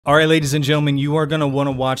Alright, ladies and gentlemen, you are going to want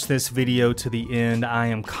to watch this video to the end. I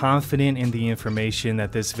am confident in the information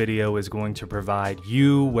that this video is going to provide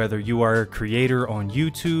you, whether you are a creator on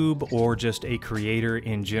YouTube or just a creator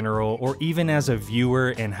in general, or even as a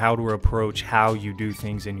viewer, and how to approach how you do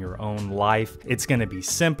things in your own life. It's going to be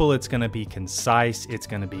simple, it's going to be concise, it's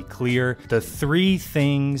going to be clear. The three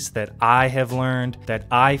things that I have learned that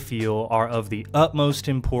I feel are of the utmost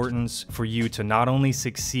importance for you to not only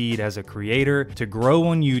succeed as a creator, to grow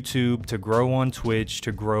on YouTube, to grow on Twitch,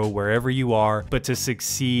 to grow wherever you are, but to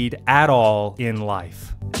succeed at all in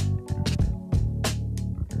life.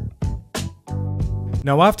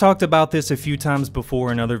 Now, I've talked about this a few times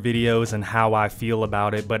before in other videos and how I feel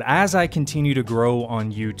about it, but as I continue to grow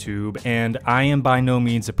on YouTube, and I am by no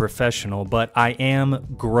means a professional, but I am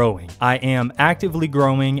growing. I am actively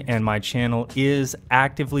growing, and my channel is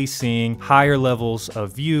actively seeing higher levels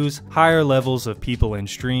of views, higher levels of people in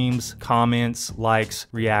streams, comments, likes,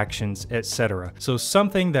 reactions, etc. So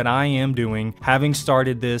something that I am doing, having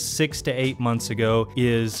started this 6 to 8 months ago,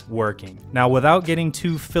 is working. Now, without getting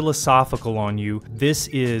too philosophical on you, this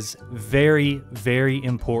is very, very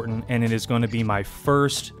important, and it is going to be my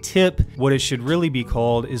first tip. What it should really be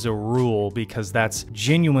called is a rule, because that's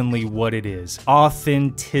genuinely what it is.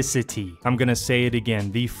 Authenticity. I'm going to say it again.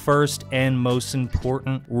 The first and most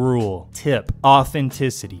important rule, tip,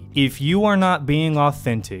 authenticity. If you are not being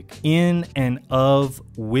authentic in and of,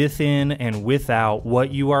 within and without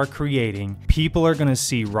what you are creating, people are going to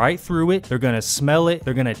see right through it. They're going to smell it.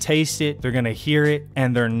 They're going to taste it. They're going to hear it,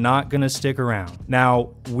 and they're not going to stick around. Now,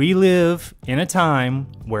 we live in a time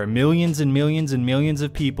where millions and millions and millions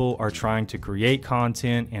of people are trying to create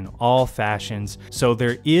content in all fashions. So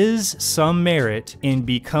there is some merit in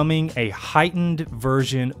becoming a heightened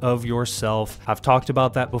version of yourself. I've talked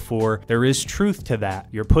about that before. There is truth to that.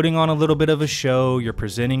 You're putting on a little bit of a show. You're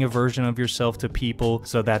presenting a version of yourself to people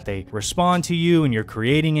so that they respond to you, and you're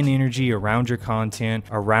creating an energy around your content,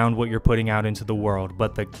 around what you're putting out into the world.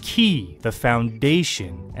 But the key, the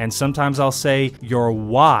foundation, and sometimes I'll say your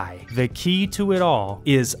why, the key to it all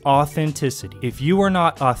is authenticity. If you are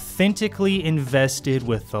not authentically invested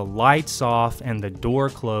with the lights off and the door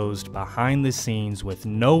closed behind the scenes, with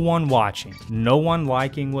no one watching, no one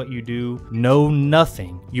liking what you do, no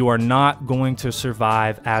nothing, you are not going to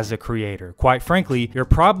survive as a creator. Quite frankly, you're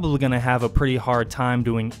probably going to have a pretty hard time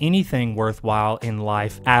doing anything worthwhile in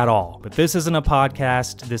life at all. But this isn't a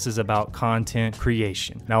podcast, this is about content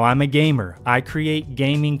creation. Now, I'm a gamer. I create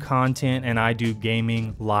gaming content and I do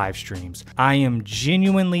gaming live streams. I am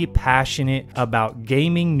genuinely passionate about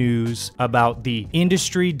gaming news, about the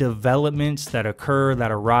industry developments that occur,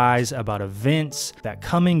 that arise, about events that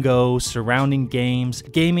come and go surrounding games,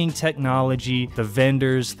 gaming technology, the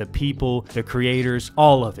vendors, the people, the creators,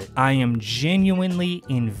 all of it. I am genuinely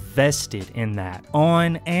invested in that,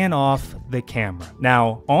 on and off the camera.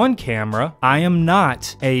 Now, on camera, I am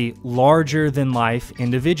not a larger than life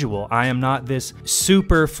individual. I am not this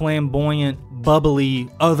super flamboyant, bubbly,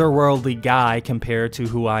 otherworldly guy compared to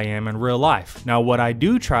who I am in real life. Now, what I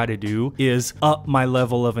do try to do is up my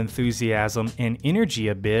level of enthusiasm and energy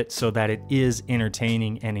a bit so that it is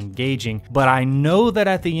entertaining and engaging, but I know that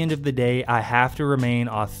at the end of the day, I have to remain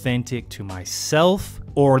authentic to myself,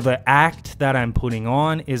 or the act that I'm putting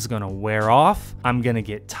on is gonna wear off. I'm gonna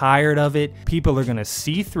get tired of it. People are gonna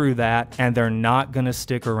see through that, and they're not gonna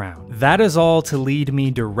stick around. That is all to lead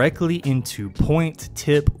me directly into point,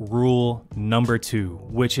 tip, rule number 2,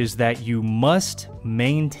 which is that you must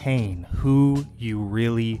maintain who you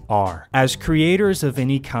really are. As creators of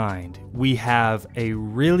any kind, we have a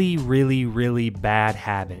really, really, really bad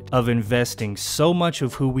habit of investing so much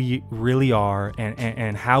of who we really are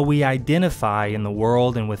and how we identify in the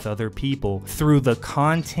world and with other people through the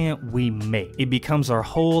content we make. It becomes our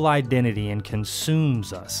whole identity and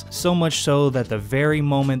consumes us, so much so that the very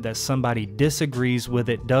moment that somebody disagrees with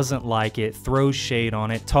it, doesn't like it, throws shade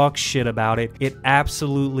on it, talks shit about it, it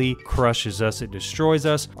absolutely crushes us. It destroys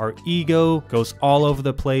us. Our ego goes all over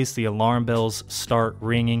the place. The alarm bells start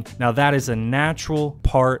ringing. Now, that is a natural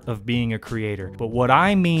part of being a creator. But what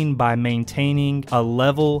I mean by maintaining a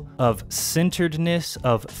level of centeredness,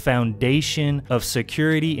 of foundation, of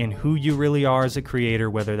security in who you really are as a creator,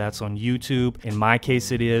 whether that's on YouTube, in my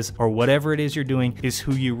case it is, or whatever it is you're doing, is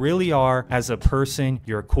who you really are as a person,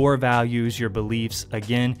 your core values, your beliefs,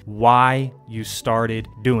 again, why you started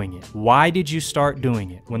doing it. Why did you start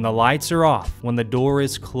doing it? When the lights are off, when the door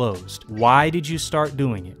is closed, why did you start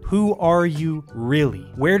doing it? Who are you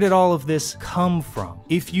really? Where did all of this come from?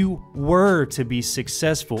 If you were to be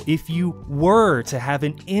successful, if you were to have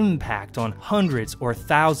an impact on hundreds or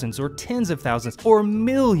thousands or tens of thousands or for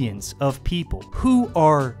millions of people. Who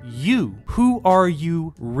are you? Who are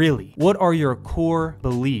you really? What are your core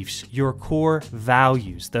beliefs, your core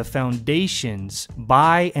values, the foundations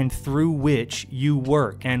by and through which you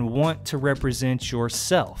work and want to represent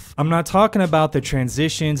yourself? I'm not talking about the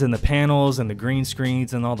transitions and the panels and the green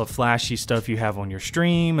screens and all the flashy stuff you have on your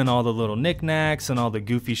stream and all the little knickknacks and all the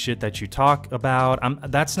goofy shit that you talk about.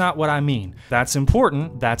 That's not what I mean. That's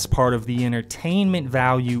important. That's part of the entertainment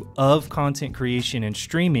value of content creation and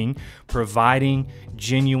streaming, providing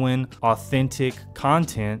genuine, authentic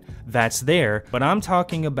content that's there. But I'm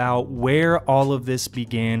talking about where all of this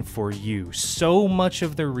began for you. So much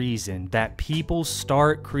of the reason that people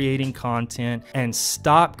start creating content and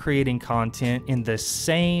stop creating content in the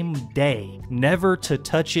same day, never to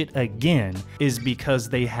touch it again, is because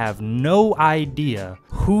they have no idea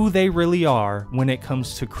who they really are when it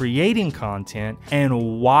comes to creating content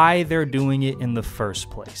and why they're doing it in the first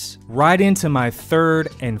place. Right into my third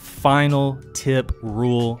and final tip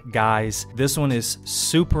rule, guys. This one is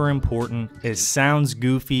super important. It sounds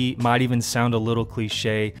goofy, might even sound a little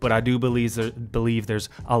cliche, but I do believe there's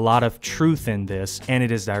a lot of truth in this, and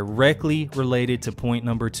it is directly related to point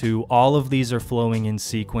number 2. All of these are flowing in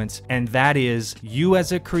sequence, and that is you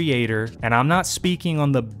as a creator. And I'm not speaking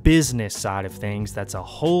on the business side of things. That's a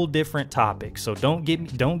whole different topic. So don't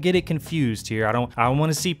get it confused here. I don't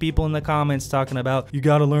want to see people in the comments talking about, you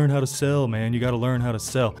got to learn how to sell, man. You got to learn how to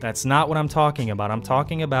sell. That's not what I'm talking about. I'm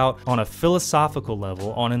talking about on a philosophical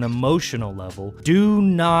level, on an emotional level. Do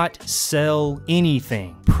not sell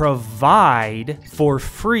anything. Provide for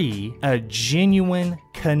free a genuine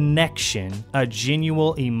connection, a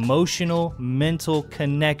genuine emotional, mental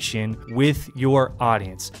connection with your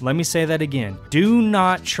audience. Let me say that again. Do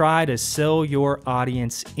not try to sell your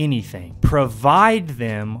audience anything. Provide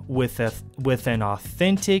them with an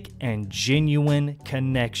authentic and genuine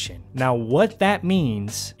connection. Now, what that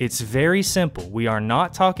means, it's very simple. We are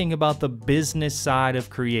not talking about the business side of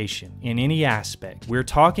creation in any aspect. We're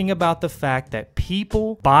talking about the fact that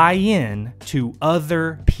people buy in to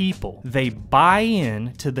other people. They buy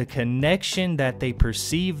in to the connection that they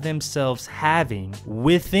perceive themselves having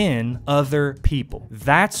within other people.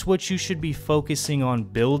 That's what you should be focusing on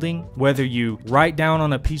building, whether you write down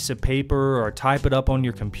on a piece of paper or type it up on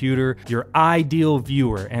your computer, your ideal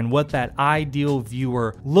viewer and what that ideal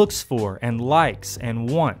viewer looks for and likes and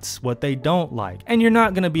wants, what they don't like. And you're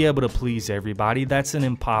not going to be able to please everybody. That's an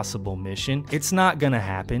impossible mission. It's not going to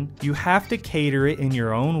happen. You have to cater it in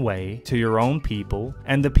your own way to your own people,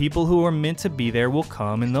 and the people who are meant to be there will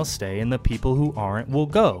come and they'll stay, and the people who aren't will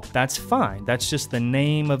go. That's fine. That's just the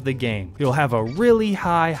name of the game. You'll have a really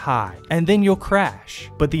high high and then you'll crash.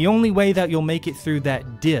 But the only way that you'll make it through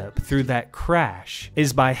that dip, through that crash,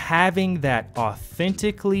 is by having that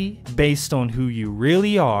authentically, based on who you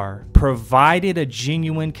really are, provided a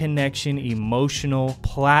genuine connection, emotional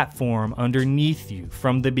platform underneath you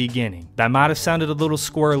from the beginning. That might have sounded a little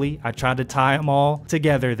squirrely. I tried to tie them all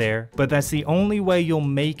together there, but that's the only way you'll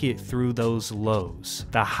make it through those lows.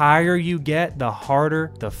 The higher you get, the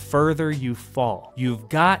harder, the further you fall. You've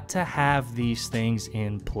got to have these things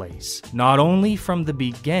in place, not only from the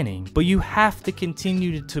beginning, but you have to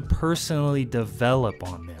continue to personally develop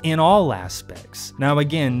on them in all aspects. Now,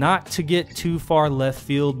 again, not to get too far left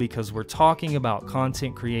field because we're talking about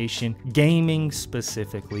content creation, gaming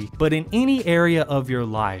specifically, but in any area of your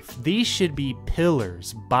life, these should be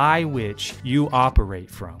pillars by which you operate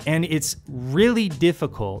from. And it's really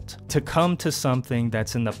difficult to come to something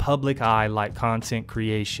that's in the public eye like content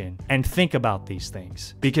creation and think about these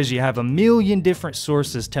things, because you have a million different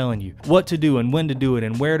sources telling you what to do and when to do it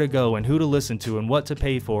and where to go and who to listen to and what to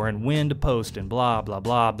pay for and when to post and blah, blah,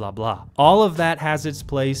 blah, blah, blah. All of that has its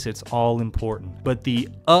place. It's all important. But the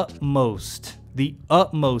utmost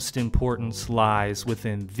importance lies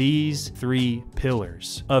within these 3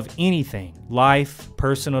 pillars of anything: life,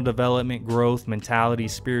 personal development, growth, mentality,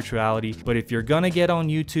 spirituality. But if you're gonna get on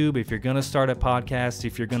YouTube, if you're gonna start a podcast,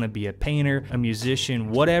 if you're gonna be a painter, a musician,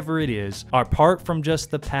 whatever it is, apart from just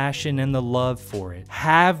the passion and the love for it,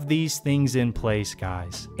 have these things in place,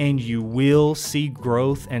 guys, and you will see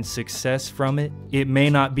growth and success from it. It may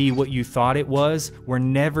not be what you thought it was. We're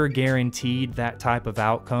never guaranteed that type of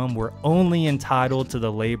outcome. We're only entitled to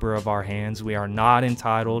the labor of our hands. We are not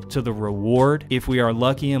entitled to the reward. If we are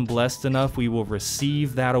lucky and blessed enough, we will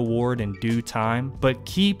receive that award in due time. But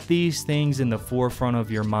keep these things in the forefront of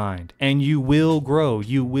your mind, and you will grow.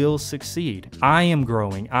 You will succeed. I am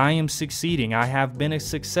growing. I am succeeding. I have been a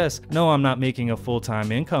success. No, I'm not making a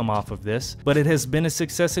full-time income off of this, but it has been a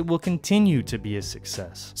success. It will continue to be a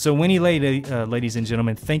success. So ladies and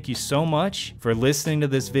gentlemen, thank you so much for listening to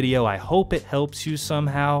this video. I hope it helps you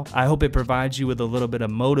somehow. I hope it provides provides you with a little bit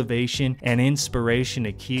of motivation and inspiration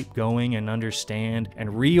to keep going and understand and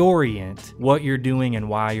reorient what you're doing and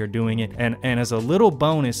why you're doing it. And as a little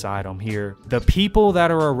bonus item here, the people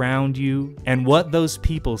that are around you and what those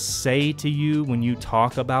people say to you when you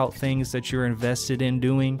talk about things that you're invested in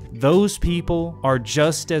doing, those people are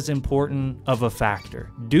just as important of a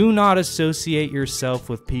factor. Do not associate yourself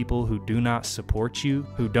with people who do not support you,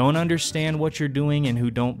 who don't understand what you're doing, and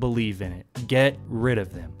who don't believe in it. Get rid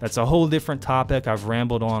of them. That's a whole different topic. I've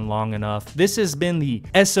rambled on long enough. This has been the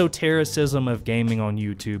esotericism of gaming on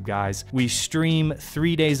YouTube, guys. We stream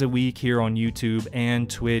 3 days a week here on YouTube and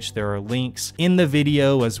Twitch. There are links in the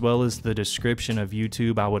video as well as the description of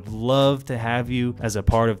YouTube. I would love to have you as a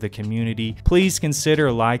part of the community. Please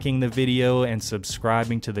consider liking the video and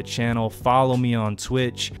subscribing to the channel. Follow me on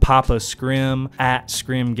Twitch, Papa SCRIM, at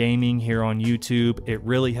SCRIM Gaming here on YouTube. It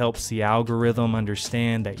really helps the algorithm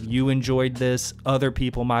understand that you enjoyed this, other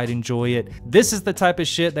people might enjoy it. This is the type of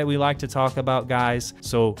shit that we like to talk about, guys.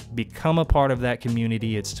 So become a part of that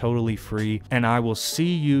community. It's totally free, and I will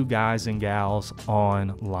see you guys and gals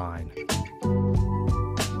online.